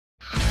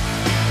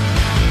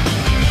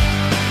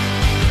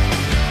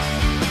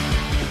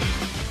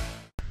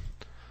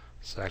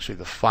So actually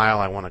the file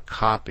I want to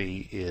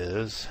copy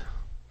is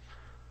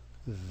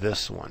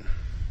this one.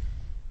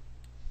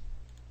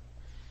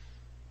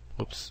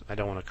 Oops, I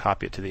don't want to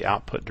copy it to the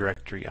output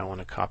directory, I want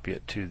to copy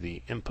it to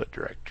the input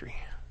directory.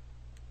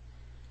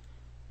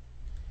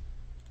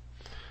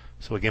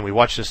 So again, we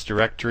watch this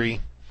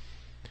directory,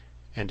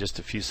 in just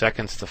a few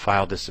seconds the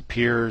file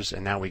disappears,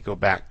 and now we go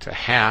back to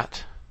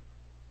hat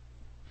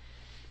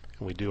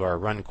and we do our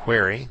run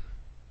query,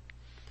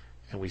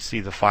 and we see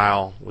the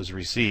file was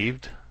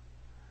received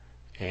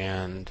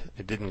and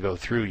it didn't go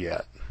through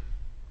yet.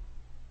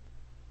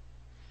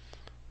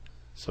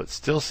 So it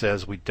still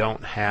says we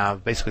don't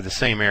have, basically the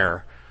same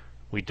error,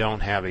 we don't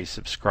have a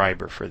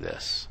subscriber for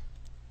this.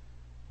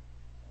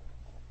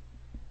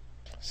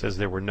 It says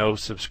there were no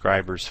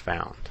subscribers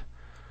found.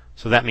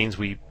 So that means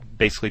we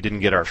basically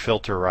didn't get our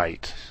filter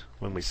right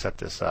when we set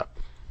this up.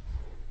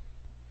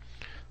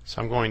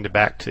 So I'm going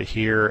back to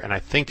here, and I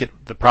think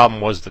the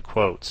problem was the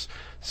quotes.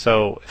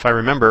 So if I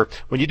remember,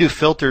 when you do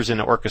filters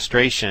in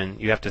orchestration,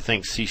 you have to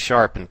think C#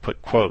 and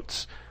put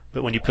quotes.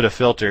 But when you put a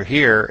filter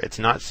here, it's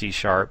not C#,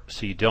 so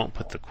you don't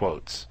put the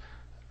quotes.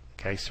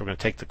 Okay, so we're going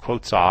to take the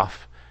quotes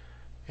off,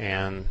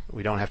 and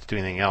we don't have to do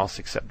anything else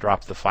except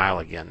drop the file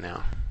again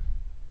now.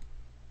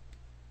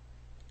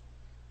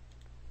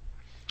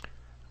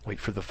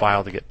 Wait for the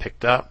file to get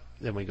picked up,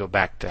 then we go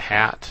back to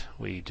hat.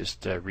 We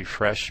just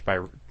refresh by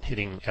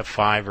hitting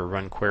F5 or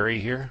run query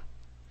here.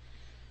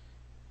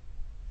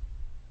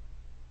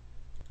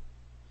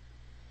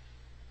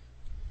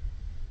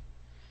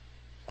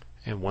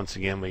 And once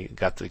again we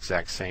got the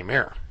exact same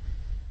error.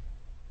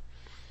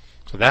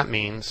 So that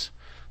means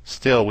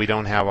still we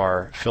don't have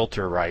our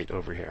filter right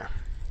over here.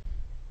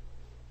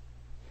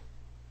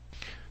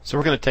 So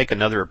we're going to take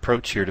another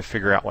approach here to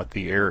figure out what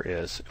the error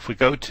is. If we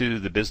go to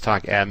the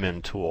BizTalk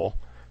admin tool,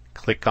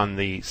 click on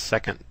the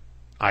second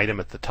item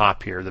at the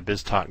top here, the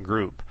BizTalk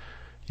group,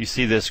 you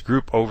see this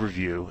group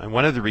overview, and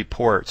one of the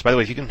reports, by the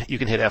way, you can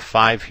hit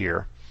F5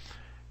 here,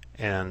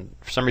 and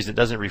for some reason it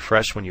doesn't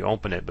refresh when you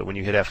open it, but when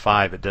you hit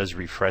F5 it does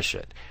refresh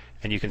it.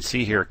 And you can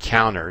see here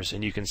counters,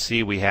 and you can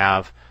see we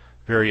have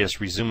various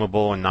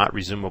resumable and not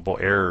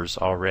resumable errors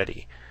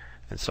already.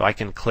 And so I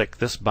can click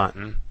this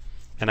button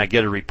and I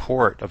get a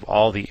report of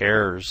all the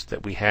errors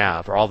that we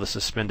have, or all the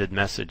suspended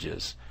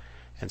messages.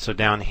 And so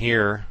down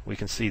here we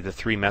can see the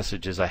 3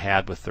 messages I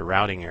had with the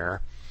routing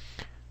error.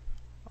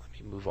 Let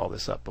me move all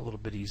this up a little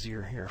bit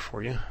easier here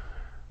for you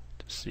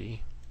to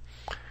see.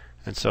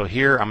 And so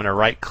here I'm going to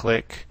right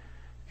click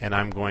and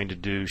I'm going to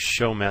do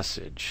show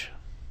message.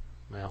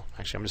 Well,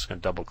 actually I'm just going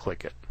to double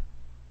click it.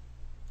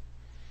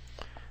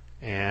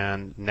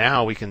 And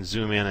now we can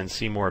zoom in and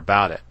see more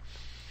about it.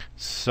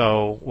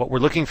 So what we're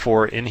looking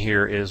for in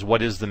here is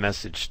what is the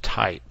message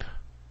type.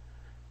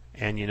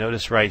 And you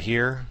notice right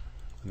here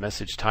the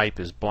message type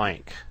is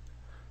blank.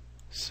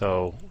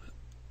 So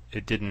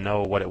it didn't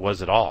know what it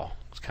was at all.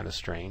 It's kind of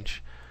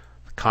strange.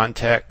 The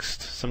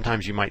context,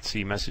 sometimes you might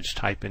see message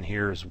type in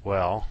here as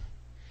well.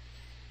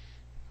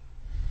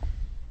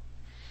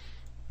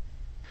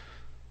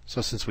 So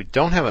since we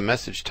don't have a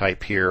message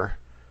type here,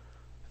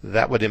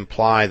 that would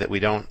imply that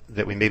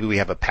maybe we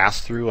have a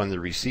pass-through on the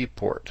receive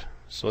port.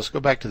 So let's go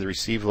back to the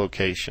receive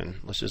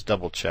location. Let's just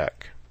double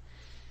check.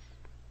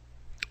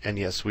 And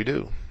yes, we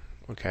do.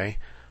 Okay.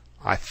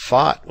 I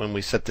thought when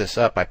we set this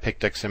up I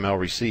picked XML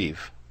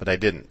receive, but I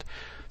didn't.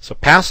 So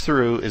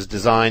pass-through is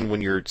designed when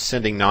you're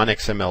sending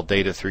non-XML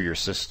data through your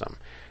system.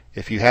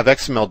 If you have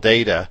XML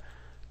data,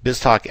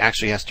 BizTalk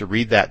actually has to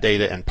read that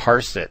data and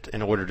parse it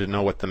in order to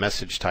know what the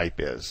message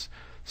type is.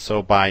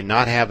 So by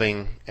not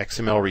having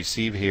XML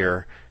receive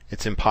here,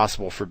 it's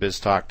impossible for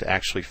BizTalk to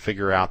actually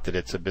figure out that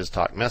it's a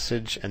BizTalk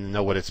message and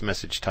know what its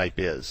message type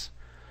is.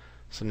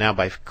 So now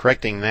by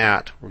correcting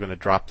that, we're going to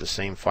drop the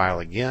same file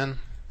again.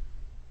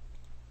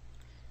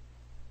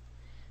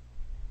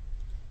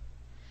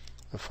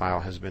 The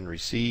file has been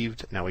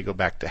received. Now we go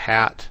back to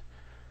hat.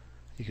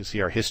 You can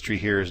see our history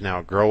here is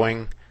now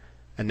growing.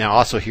 And now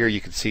also here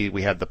you can see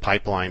we had the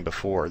pipeline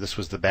before. This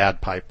was the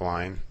bad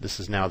pipeline. This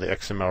is now the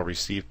XML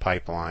receive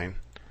pipeline.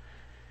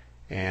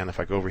 And if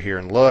I go over here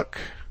and look,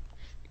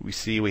 we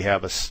see we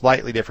have a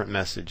slightly different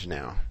message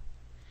now.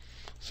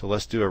 So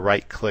let's do a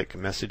right-click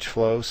message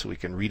flow so we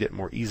can read it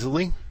more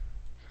easily. It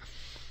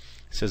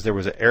says there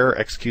was an error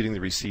executing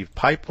the receive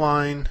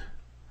pipeline.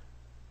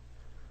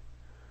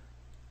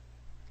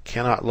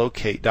 Cannot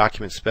locate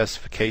document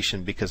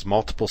specification because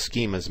multiple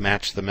schemas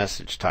match the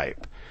message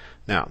type.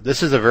 Now,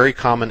 this is a very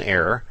common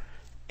error,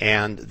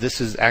 and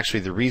this is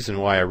actually the reason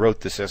why I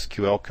wrote this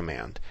SQL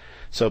command.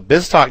 So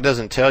BizTalk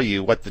doesn't tell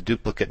you what the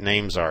duplicate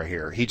names are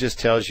here. He just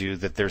tells you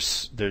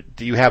that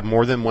you have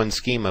more than one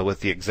schema with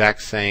the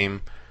exact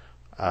same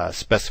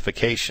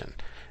specification.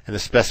 And the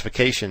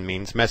specification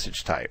means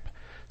message type.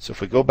 So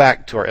if we go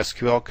back to our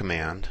SQL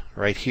command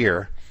right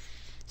here,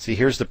 see,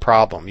 here's the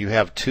problem. You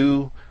have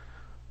 2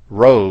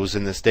 rows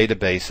in this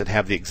database that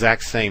have the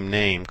exact same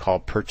name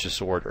called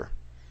purchase order.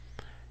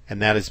 And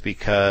that is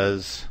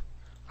because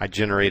I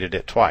generated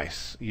it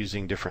twice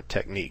using different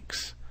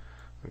techniques.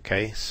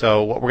 Okay,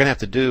 so what we're going to have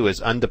to do is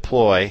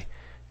undeploy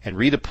and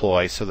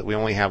redeploy so that we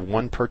only have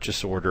one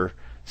purchase order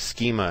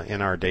schema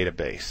in our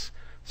database.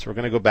 So we're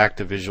going to go back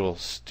to Visual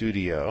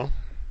Studio,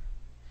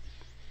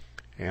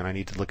 and I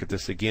need to look at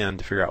this again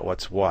to figure out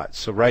what's what.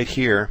 So right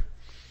here,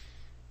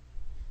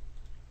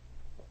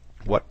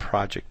 what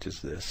project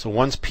is this? So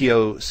one's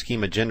PO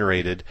schema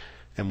generated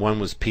and one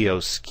was PO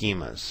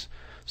schemas.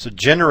 So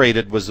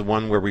generated was the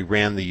one where we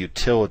ran the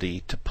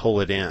utility to pull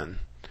it in,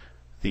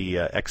 the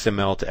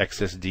XML to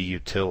XSD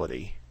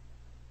utility.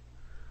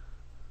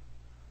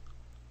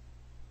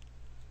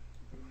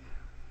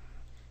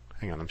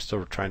 Hang on, I'm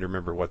still trying to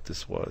remember what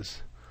this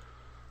was.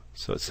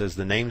 So it says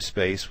the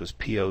namespace was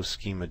PO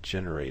schema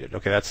generated.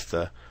 Okay, that's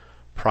the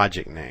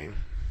project name.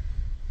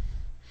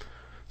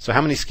 So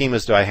how many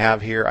schemas do I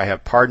have here? I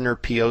have partner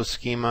PO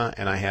schema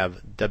and I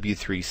have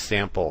W3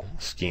 sample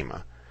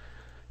schema.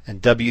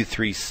 And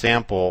W3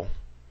 sample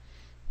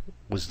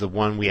was the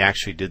one we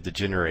actually did the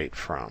generate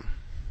from.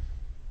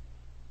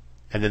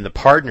 And then the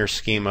partner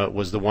schema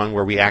was the one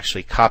where we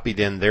actually copied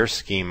in their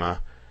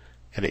schema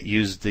and it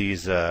used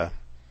these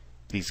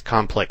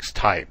complex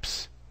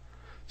types.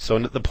 So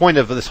the point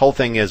of this whole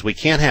thing is we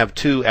can't have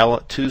two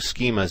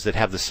schemas that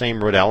have the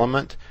same root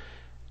element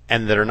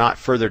and that are not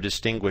further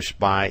distinguished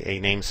by a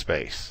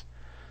namespace.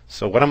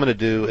 So what I'm going to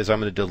do is I'm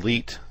going to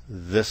delete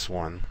this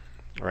one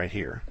right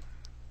here.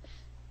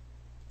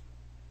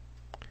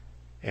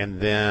 And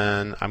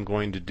then I'm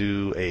going to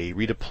do a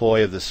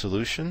redeploy of the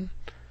solution,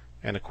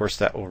 and of course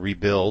that will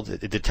rebuild.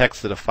 It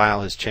detects that a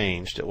file has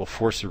changed. It will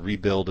force a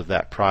rebuild of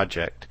that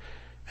project,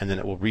 and then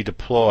it will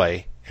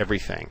redeploy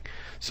everything.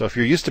 So if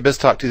you're used to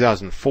BizTalk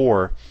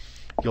 2004,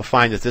 you'll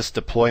find that this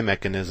deploy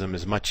mechanism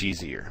is much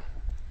easier.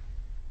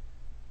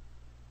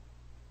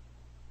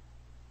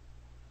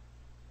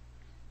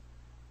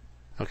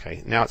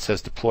 Okay, now it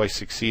says deploy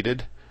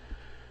succeeded.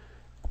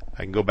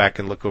 I can go back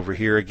and look over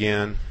here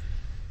again.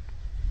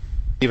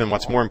 Even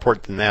what's more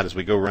important than that is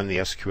we go run the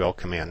SQL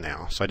command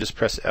now. So I just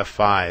press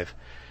F5,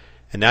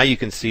 and now you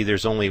can see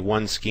there's only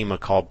one schema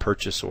called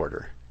purchase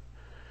order.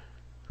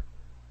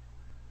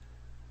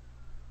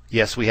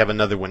 Yes, we have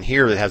another one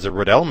here that has a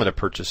root element of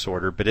purchase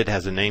order, but it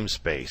has a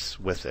namespace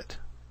with it.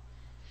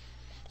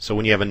 So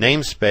when you have a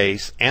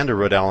namespace and a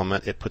root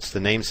element, it puts the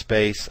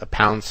namespace, a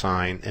pound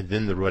sign, and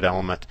then the root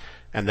element,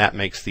 and that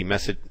makes the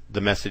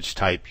message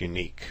type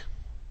unique.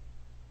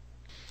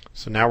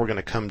 So now we're going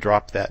to come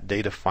drop that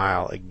data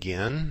file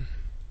again.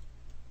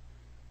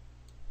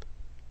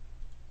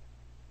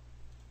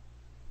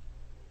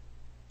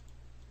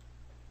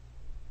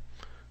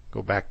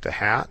 Go back to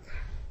hat.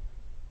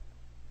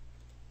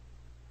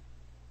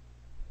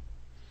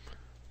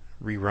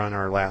 Rerun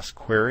our last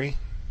query.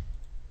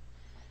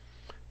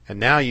 And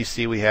now you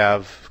see we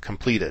have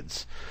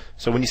completeds.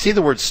 So when you see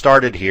the word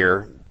started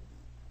here,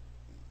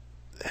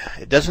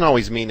 it doesn't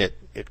always mean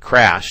it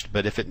crashed,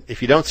 but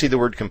if you don't see the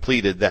word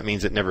completed, that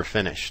means it never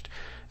finished.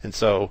 And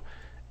so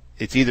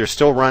it's either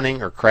still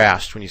running or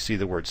crashed when you see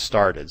the word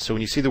started. So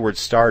when you see the word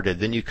started,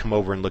 then you come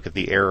over and look at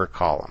the error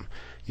column.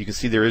 You can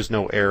see there is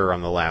no error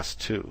on the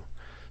last two.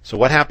 So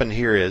what happened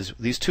here is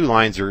these two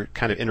lines are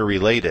kind of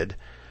interrelated.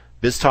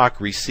 BizTalk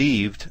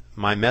received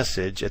my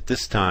message at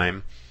this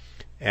time,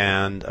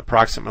 and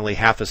approximately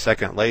half a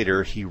second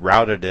later he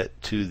routed it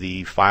to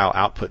the file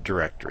output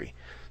directory.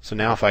 So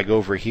now if I go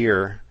over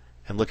here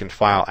and look in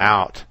file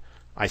out,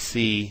 I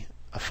see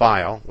a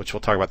file, which we'll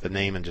talk about the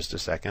name in just a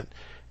second,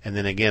 and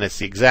then again it's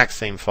the exact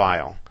same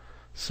file.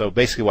 So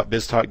basically what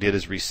BizTalk did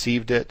is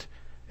received it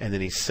and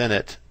then he sent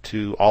it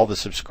to all the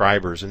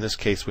subscribers. In this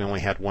case we only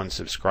had one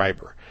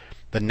subscriber.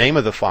 The name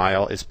of the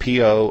file is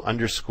PO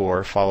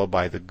underscore followed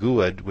by the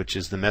GUID, which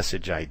is the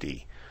message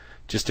ID.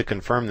 Just to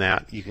confirm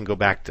that, you can go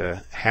back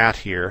to hat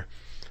here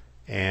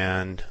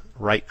and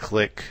right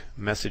click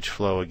message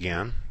flow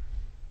again.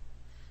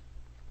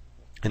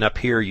 And up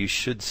here you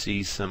should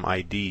see some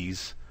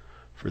IDs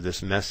for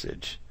this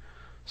message.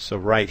 So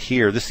right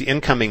here, the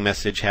incoming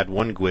message had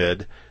one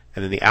GUID,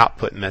 and then the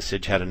output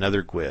message had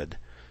another GUID.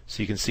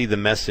 So you can see the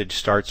message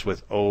starts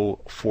with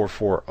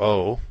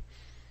 0440.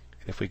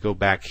 And if we go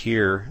back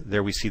here,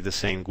 there we see the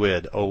same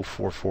GUID,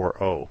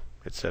 0440,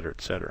 etc.,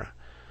 etc.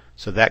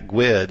 So that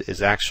GUID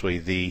is actually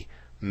the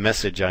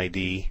message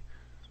ID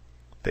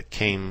that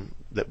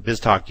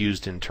BizTalk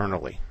used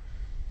internally.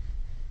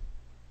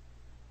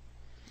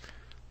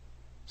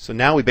 So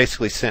now we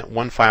basically sent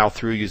one file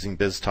through using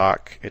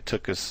BizTalk. It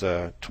took us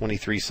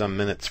 23 some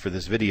minutes for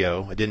this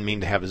video. I didn't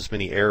mean to have as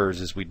many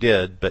errors as we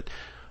did, but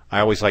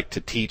I always like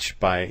to teach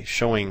by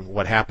showing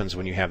what happens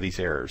when you have these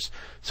errors.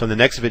 So in the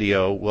next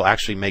video we'll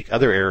actually make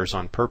other errors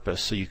on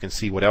purpose so you can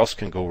see what else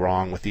can go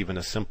wrong with even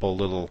a simple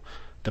little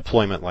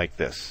deployment like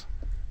this.